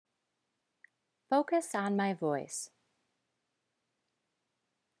Focus on my voice.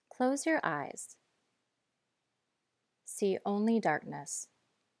 Close your eyes. See only darkness.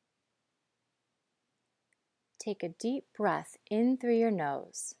 Take a deep breath in through your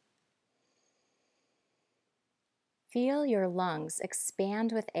nose. Feel your lungs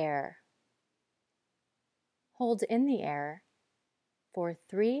expand with air. Hold in the air for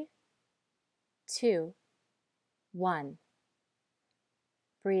 3, 2, 1.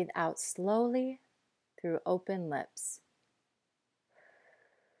 Breathe out slowly through open lips.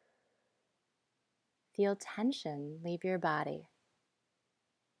 Feel tension leave your body.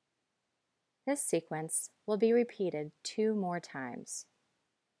 This sequence will be repeated 2 more times.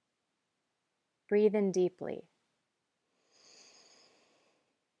 Breathe in deeply.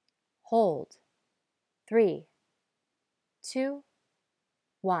 Hold. 3, 2,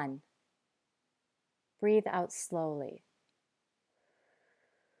 1. Breathe out slowly.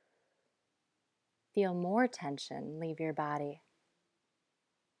 Feel more tension leave your body.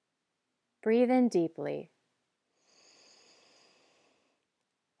 Breathe in deeply.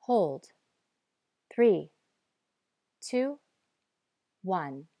 Hold. 3, 2,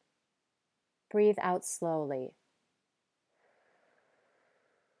 1. Breathe out slowly.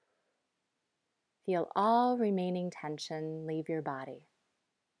 Feel all remaining tension leave your body.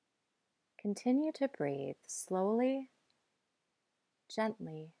 Continue to breathe slowly,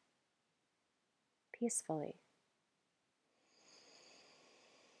 gently, peacefully.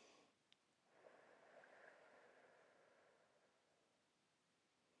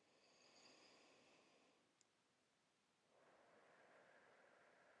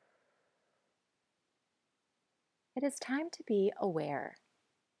 It is time to be aware.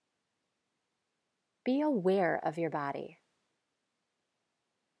 Be aware of your body.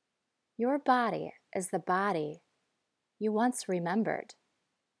 Your body is the body you once remembered.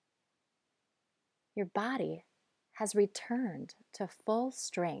 Your body has returned to full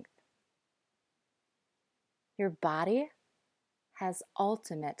strength. Your body has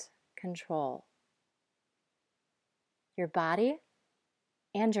ultimate control. Your body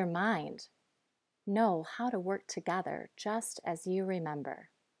and your mind know how to work together just as you remember.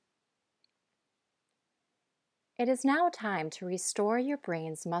 It is now time to restore your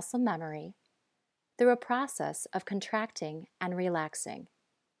brain's muscle memory through a process of contracting and relaxing,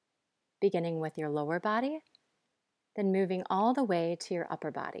 beginning with your lower body, then moving all the way to your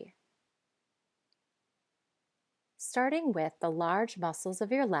upper body. Starting with the large muscles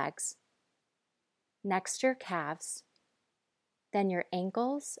of your legs, next your calves, then your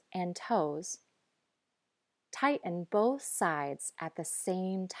ankles and toes. Tighten both sides at the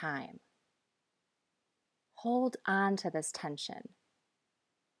same time. Hold on to this tension.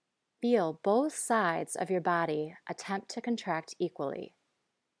 Feel both sides of your body attempt to contract equally.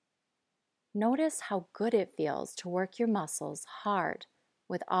 Notice how good it feels to work your muscles hard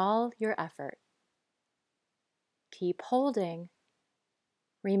with all your effort. Keep holding.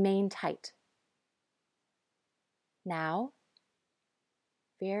 Remain tight. Now,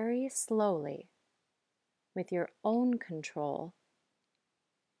 very slowly, with your own control,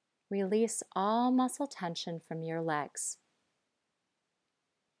 release all muscle tension from your legs.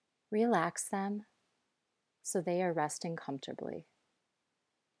 Relax them so they are resting comfortably.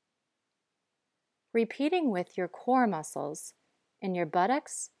 Repeating with your core muscles in your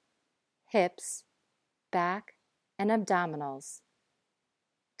buttocks, hips, back, and abdominals.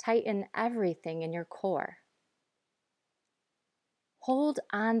 Tighten everything in your core. Hold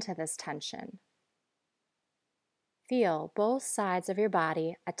on to this tension. Feel both sides of your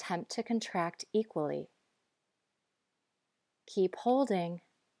body attempt to contract equally. Keep holding.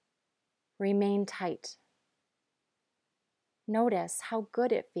 Remain tight. Notice how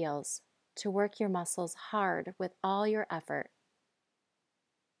good it feels to work your muscles hard with all your effort.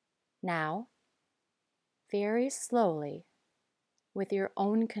 Now, very slowly, with your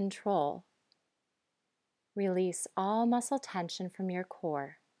own control, release all muscle tension from your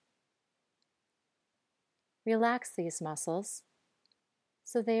core. Relax these muscles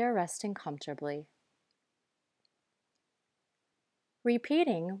so they are resting comfortably.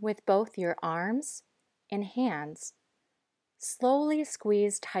 Repeating with both your arms and hands, slowly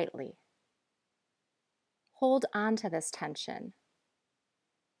squeeze tightly. Hold on to this tension.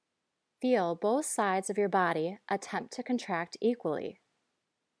 Feel both sides of your body attempt to contract equally.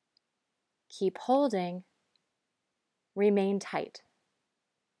 Keep holding. Remain tight.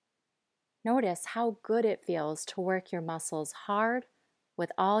 Notice how good it feels to work your muscles hard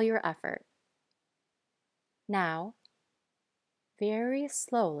with all your effort. Now, very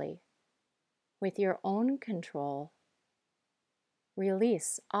slowly, with your own control,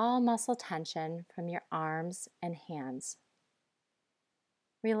 Release all muscle tension from your arms and hands.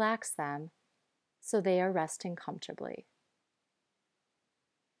 Relax them so they are resting comfortably.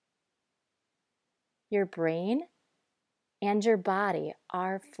 Your brain and your body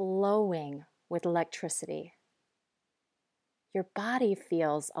are flowing with electricity. Your body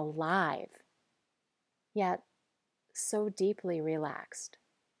feels alive, yet so deeply relaxed.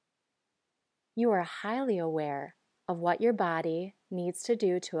 You are highly aware of what your body needs to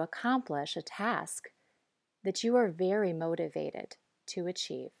do to accomplish a task that you are very motivated to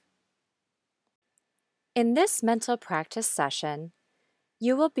achieve. In this mental practice session,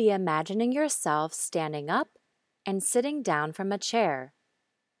 you will be imagining yourself standing up and sitting down from a chair.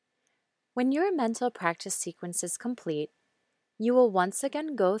 When your mental practice sequence is complete, you will once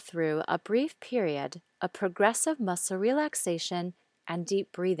again go through a brief period of progressive muscle relaxation and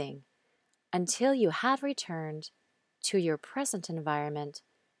deep breathing until you have returned to your present environment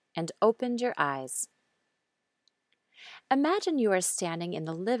and opened your eyes. Imagine you are standing in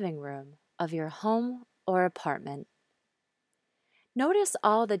the living room of your home or apartment. Notice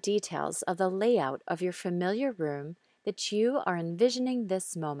all the details of the layout of your familiar room that you are envisioning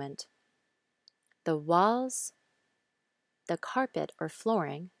this moment. The walls, the carpet or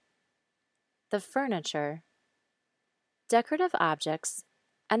flooring, the furniture, decorative objects,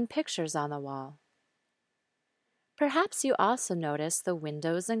 and pictures on the wall. Perhaps you also notice the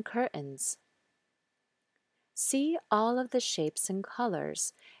windows and curtains. See all of the shapes and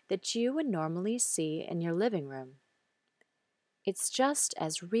colors that you would normally see in your living room. It's just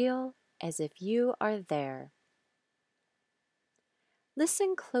as real as if you are there.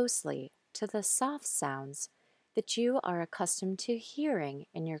 Listen closely to the soft sounds that you are accustomed to hearing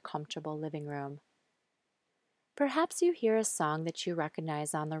in your comfortable living room. Perhaps you hear a song that you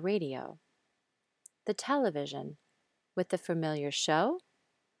recognize on the radio, the television with the familiar show,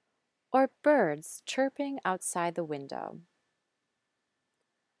 or birds chirping outside the window.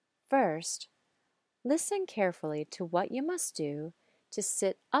 First, listen carefully to what you must do to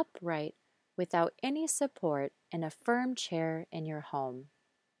sit upright without any support in a firm chair in your home.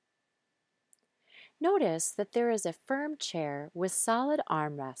 Notice that there is a firm chair with solid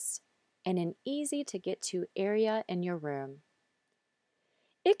armrests and an easy-to-get-to area in your room.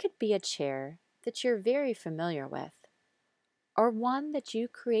 It could be a chair that you're very familiar with, or one that you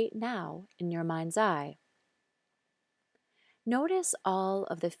create now in your mind's eye. Notice all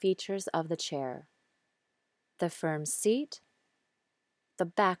of the features of the chair: the firm seat, the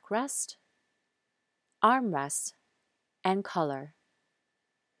backrest, armrest, and color.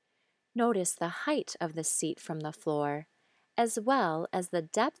 Notice the height of the seat from the floor, as well as the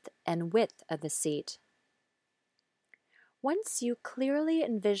depth and width of the seat. Once you clearly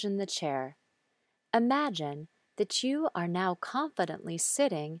envision the chair, imagine that you are now confidently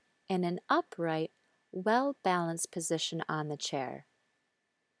sitting in an upright, well-balanced position on the chair.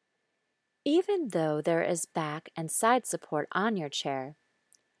 Even though there is back and side support on your chair,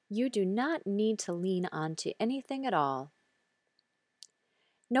 you do not need to lean onto anything at all.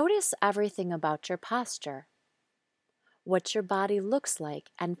 Notice everything about your posture, what your body looks like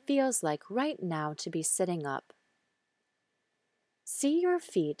and feels like right now to be sitting up. See your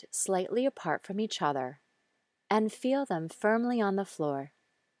feet slightly apart from each other and feel them firmly on the floor.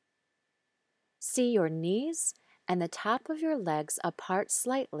 See your knees and the top of your legs apart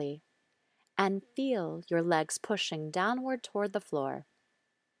slightly and feel your legs pushing downward toward the floor.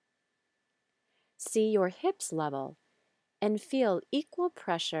 See your hips level and feel equal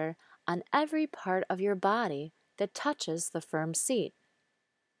pressure on every part of your body that touches the firm seat.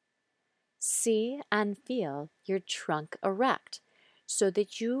 See and feel your trunk erect so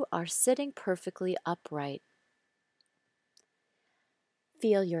that you are sitting perfectly upright.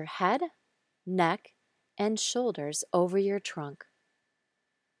 Feel your head, neck, and shoulders over your trunk.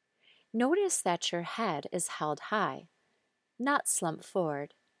 Notice that your head is held high, not slumped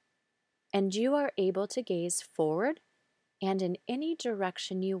forward, and you are able to gaze forward and in any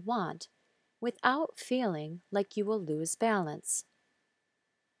direction you want without feeling like you will lose balance.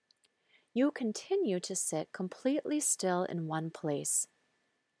 You continue to sit completely still in one place,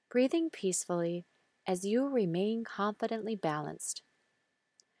 breathing peacefully as you remain confidently balanced.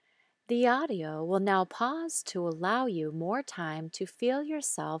 The audio will now pause to allow you more time to feel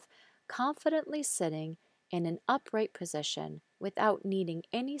yourself confidently sitting in an upright position without needing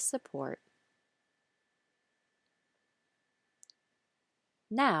any support.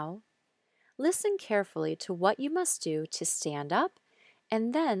 Now, listen carefully to what you must do to stand up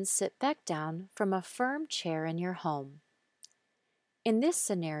and then sit back down from a firm chair in your home. In this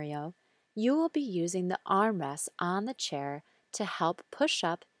scenario, you will be using the armrests on the chair to help push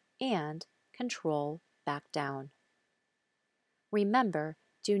up and control back down. Remember,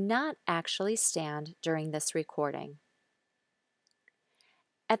 do not actually stand during this recording.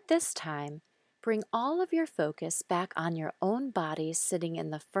 At this time, bring all of your focus back on your own body sitting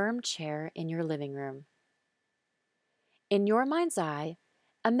in the firm chair in your living room. In your mind's eye,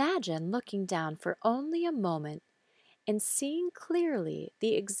 imagine looking down for only a moment and seeing clearly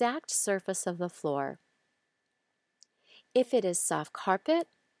the exact surface of the floor. If it is soft carpet,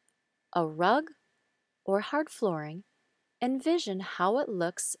 a rug, or hard flooring, envision how it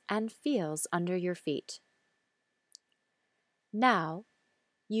looks and feels under your feet. Now,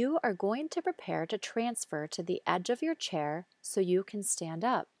 you are going to prepare to transfer to the edge of your chair so you can stand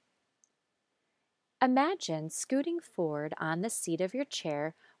up. Imagine scooting forward on the seat of your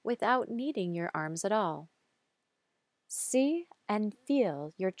chair without needing your arms at all. See and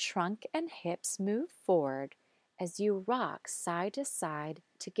feel your trunk and hips move forward as you rock side to side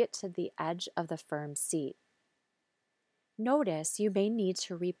to get to the edge of the firm seat. Notice you may need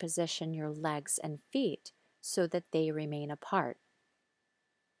to reposition your legs and feet so that they remain apart.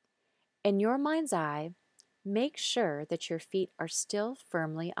 In your mind's eye, make sure that your feet are still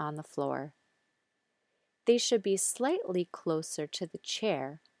firmly on the floor. They should be slightly closer to the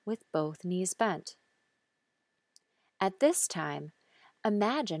chair with both knees bent. At this time,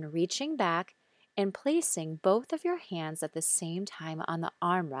 imagine reaching back and placing both of your hands at the same time on the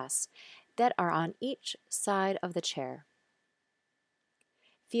armrests that are on each side of the chair.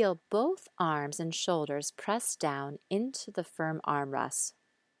 Feel both arms and shoulders press down into the firm armrests.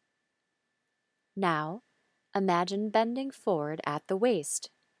 Now, imagine bending forward at the waist.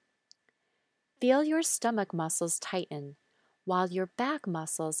 Feel your stomach muscles tighten while your back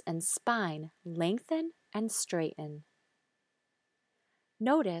muscles and spine lengthen and straighten.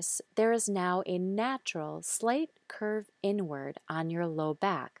 Notice there is now a natural slight curve inward on your low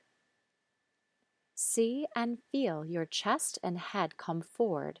back. See and feel your chest and head come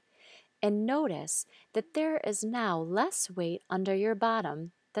forward, and notice that there is now less weight under your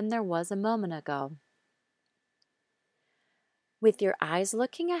bottom than there was a moment ago. With your eyes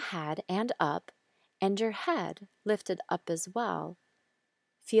looking ahead and up, and your head lifted up as well,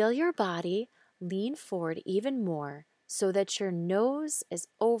 feel your body lean forward even more so that your nose is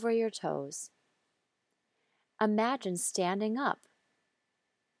over your toes. Imagine standing up.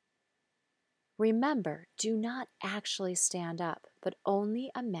 Remember, do not actually stand up, but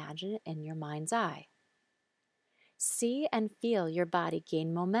only imagine it in your mind's eye. See and feel your body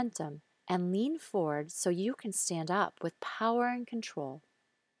gain momentum and lean forward so you can stand up with power and control.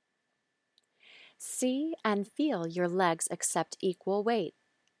 See and feel your legs accept equal weight.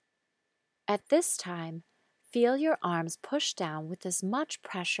 At this time, feel your arms push down with as much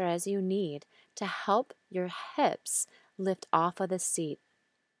pressure as you need to help your hips lift off of the seat.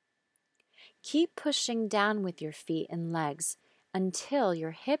 Keep pushing down with your feet and legs until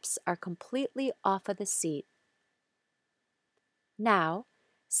your hips are completely off of the seat. Now,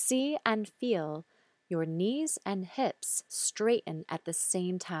 see and feel your knees and hips straighten at the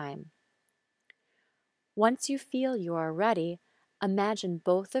same time. Once you feel you are ready, imagine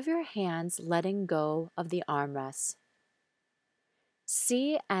both of your hands letting go of the armrests.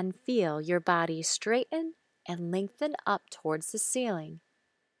 See and feel your body straighten and lengthen up towards the ceiling.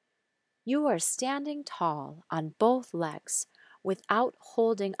 You are standing tall on both legs without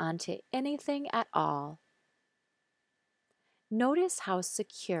holding onto anything at all. Notice how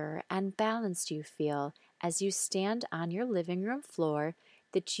secure and balanced you feel as you stand on your living room floor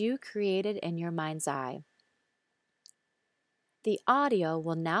that you created in your mind's eye. The audio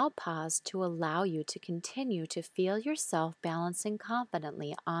will now pause to allow you to continue to feel yourself balancing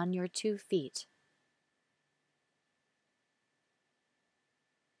confidently on your 2 feet.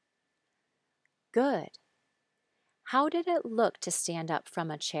 Good. How did it look to stand up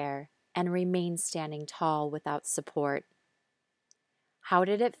from a chair and remain standing tall without support? How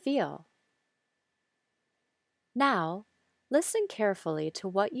did it feel? Now, listen carefully to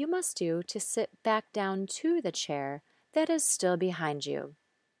what you must do to sit back down to the chair that is still behind you.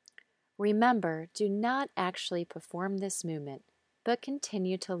 Remember, do not actually perform this movement, but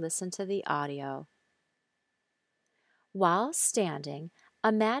continue to listen to the audio. While standing,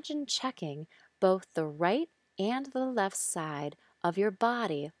 imagine checking both the right and the left side of your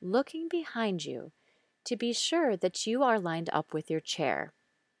body looking behind you to be sure that you are lined up with your chair.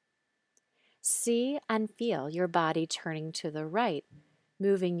 See and feel your body turning to the right,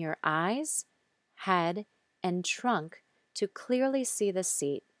 moving your eyes, head, and trunk to clearly see the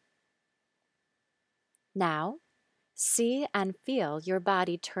seat. Now, see and feel your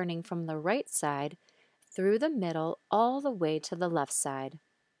body turning from the right side through the middle all the way to the left side.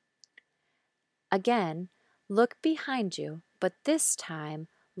 Again, look behind you, but this time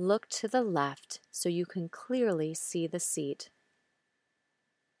look to the left so you can clearly see the seat.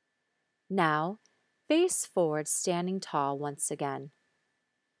 Now, face forward standing tall once again.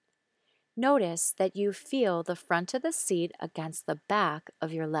 Notice that you feel the front of the seat against the back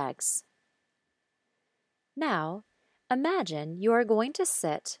of your legs. Now, imagine you are going to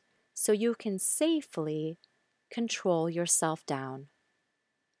sit so you can safely control yourself down.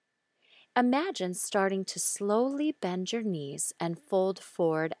 Imagine starting to slowly bend your knees and fold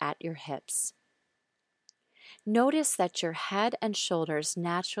forward at your hips. Notice that your head and shoulders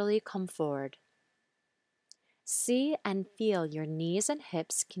naturally come forward. See and feel your knees and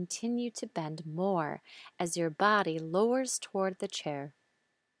hips continue to bend more as your body lowers toward the chair.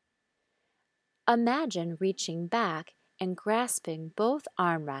 Imagine reaching back and grasping both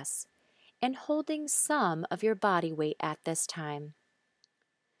armrests and holding some of your body weight at this time.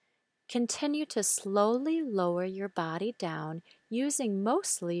 Continue to slowly lower your body down using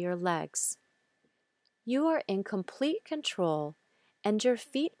mostly your legs. You are in complete control and your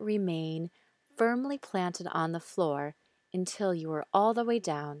feet remain firmly planted on the floor until you are all the way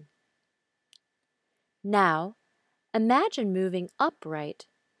down. Now, imagine moving upright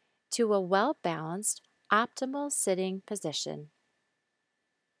to a well-balanced, optimal sitting position.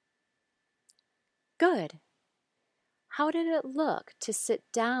 Good. How did it look to sit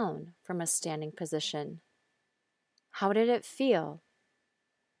down from a standing position? How did it feel?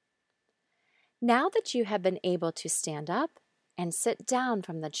 Now that you have been able to stand up and sit down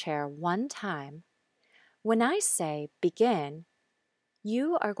from the chair one time, when I say begin,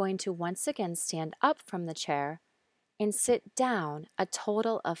 you are going to once again stand up from the chair and sit down a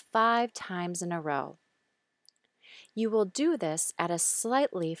total of 5 times in a row. You will do this at a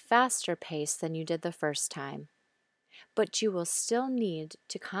slightly faster pace than you did the first time, but you will still need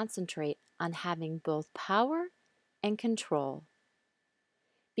to concentrate on having both power and control.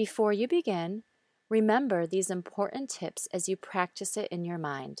 Before you begin, remember these important tips as you practice it in your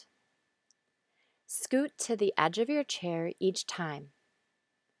mind. Scoot to the edge of your chair each time.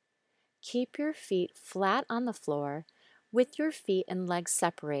 Keep your feet flat on the floor with your feet and legs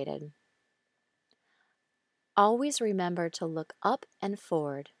separated. Always remember to look up and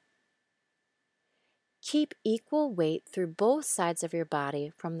forward. Keep equal weight through both sides of your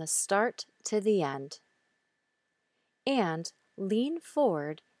body from the start to the end. And lean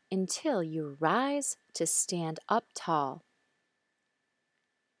forward until you rise to stand up tall.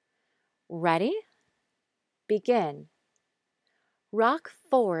 Ready? Begin. Rock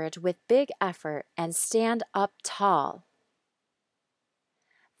forward with big effort and stand up tall.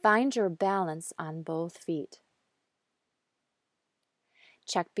 Find your balance on both feet.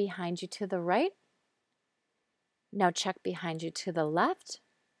 Check behind you to the right. Now check behind you to the left.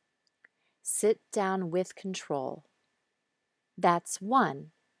 Sit down with control. That's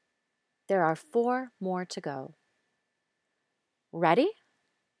 1. There are 4 more to go. Ready?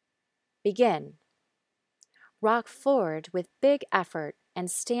 Begin. Rock forward with big effort and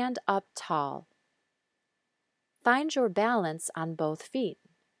stand up tall. Find your balance on both feet.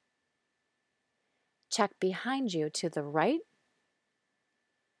 Check behind you to the right.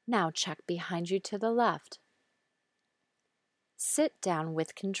 Now check behind you to the left. Sit down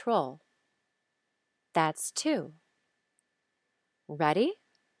with control. That's 2. Ready?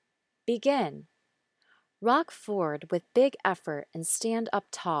 Begin. Rock forward with big effort and stand up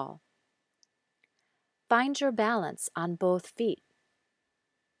tall. Find your balance on both feet.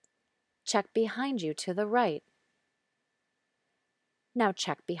 Check behind you to the right. Now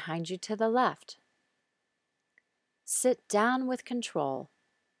check behind you to the left. Sit down with control.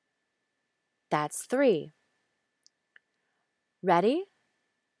 That's 3. Ready?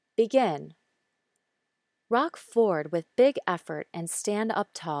 Begin. Rock forward with big effort and stand up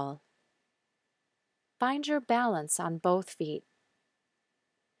tall. Find your balance on both feet.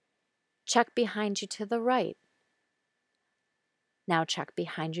 Check behind you to the right. Now check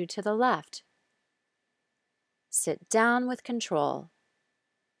behind you to the left. Sit down with control.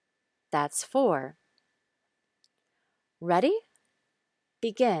 That's 4. Ready?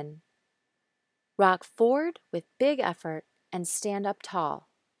 Begin. Rock forward with big effort and stand up tall.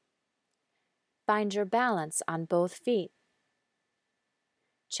 Find your balance on both feet.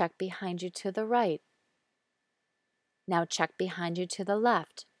 Check behind you to the right. Now check behind you to the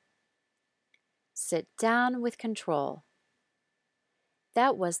left. Sit down with control.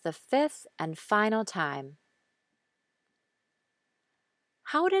 That was the 5th and final time.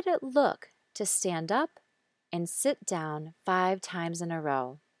 How did it look to stand up and sit down 5 times in a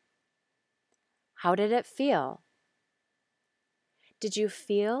row? How did it feel? Did you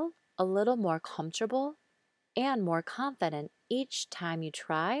feel a little more comfortable and more confident each time you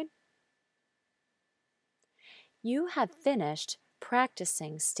tried? You have finished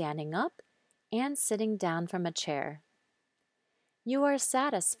practicing standing up and sitting down from a chair. You are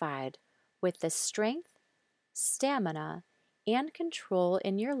satisfied with the strength, stamina, and control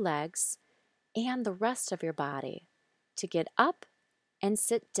in your legs and the rest of your body to get up and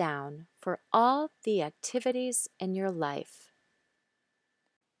sit down for all the activities in your life.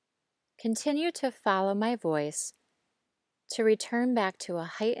 Continue to follow my voice to return back to a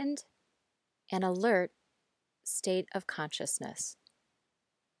heightened and alert state of consciousness.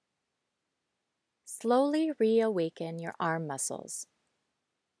 Slowly reawaken your arm muscles.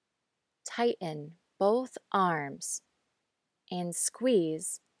 Tighten both arms and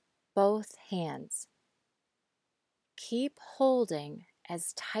squeeze both hands. Keep holding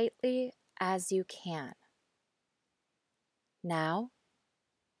as tightly as you can. Now,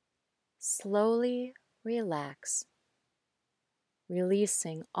 slowly relax,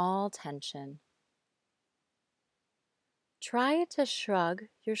 releasing all tension. Try to shrug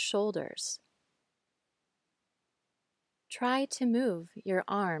your shoulders. Try to move your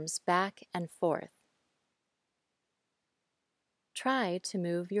arms back and forth. Try to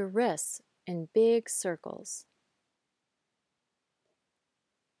move your wrists in big circles.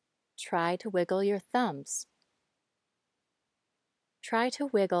 Try to wiggle your thumbs. Try to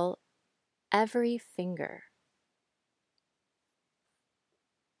wiggle every finger.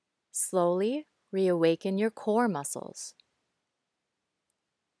 Slowly reawaken your core muscles.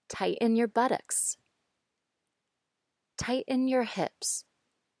 Tighten your buttocks. Tighten your hips.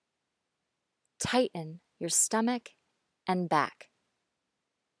 Tighten your stomach and back.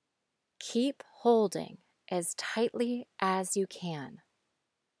 Keep holding as tightly as you can.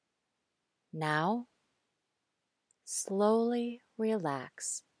 Now, slowly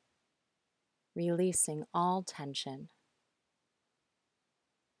relax, releasing all tension.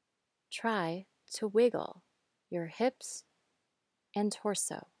 Try to wiggle your hips and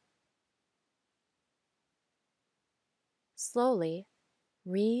torso. Slowly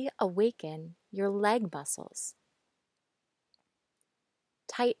reawaken your leg muscles.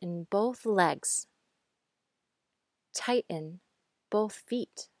 Tighten both legs. Tighten both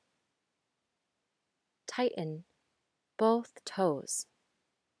feet. Tighten both toes.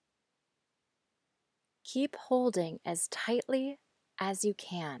 Keep holding as tightly as you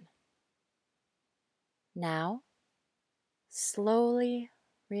can. Now, slowly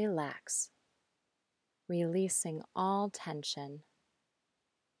relax, releasing all tension.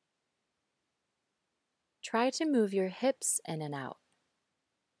 Try to move your hips in and out.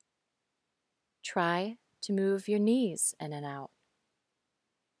 Try to move your knees in and out.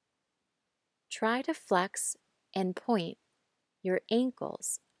 Try to flex and point your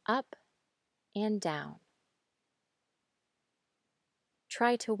ankles up and down.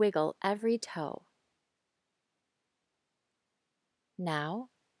 Try to wiggle every toe. Now,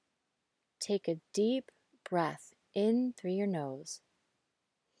 take a deep breath in through your nose.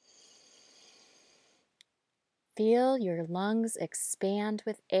 Feel your lungs expand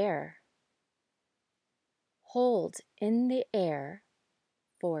with air. Hold in the air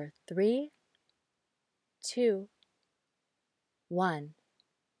for 3, 2, 1.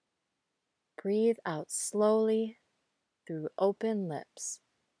 Breathe out slowly through open lips.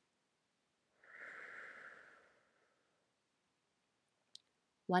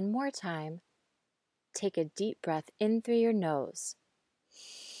 One more time. Take a deep breath in through your nose.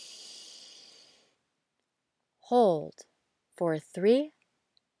 Hold for 3,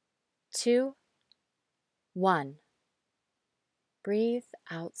 2, 1. Breathe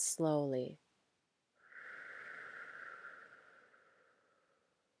out slowly.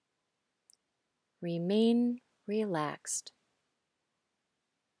 Remain relaxed,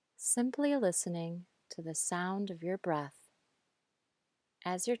 simply listening to the sound of your breath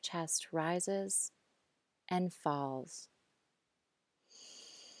as your chest rises and falls.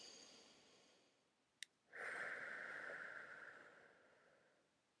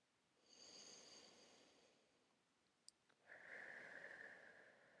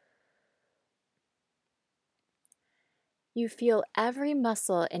 You feel every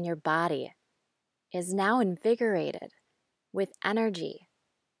muscle in your body is now invigorated with energy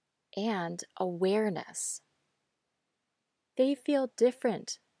and awareness. They feel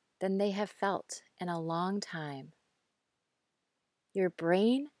different than they have felt in a long time. Your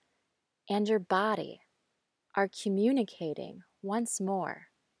brain and your body are communicating once more.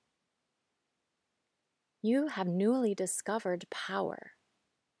 You have newly discovered power.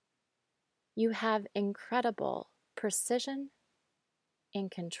 You have incredible precision and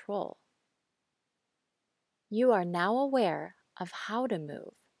control. You are now aware of how to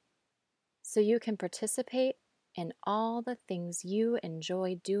move, so you can participate in all the things you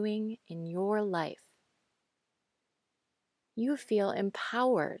enjoy doing in your life. You feel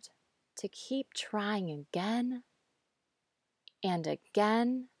empowered to keep trying again and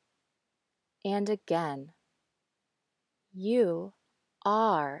again and again. You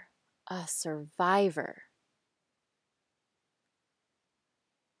are a survivor.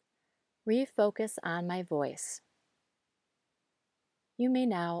 Refocus on my voice. You may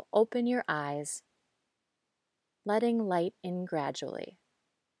now open your eyes, letting light in gradually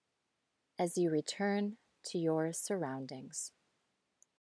as you return to your surroundings.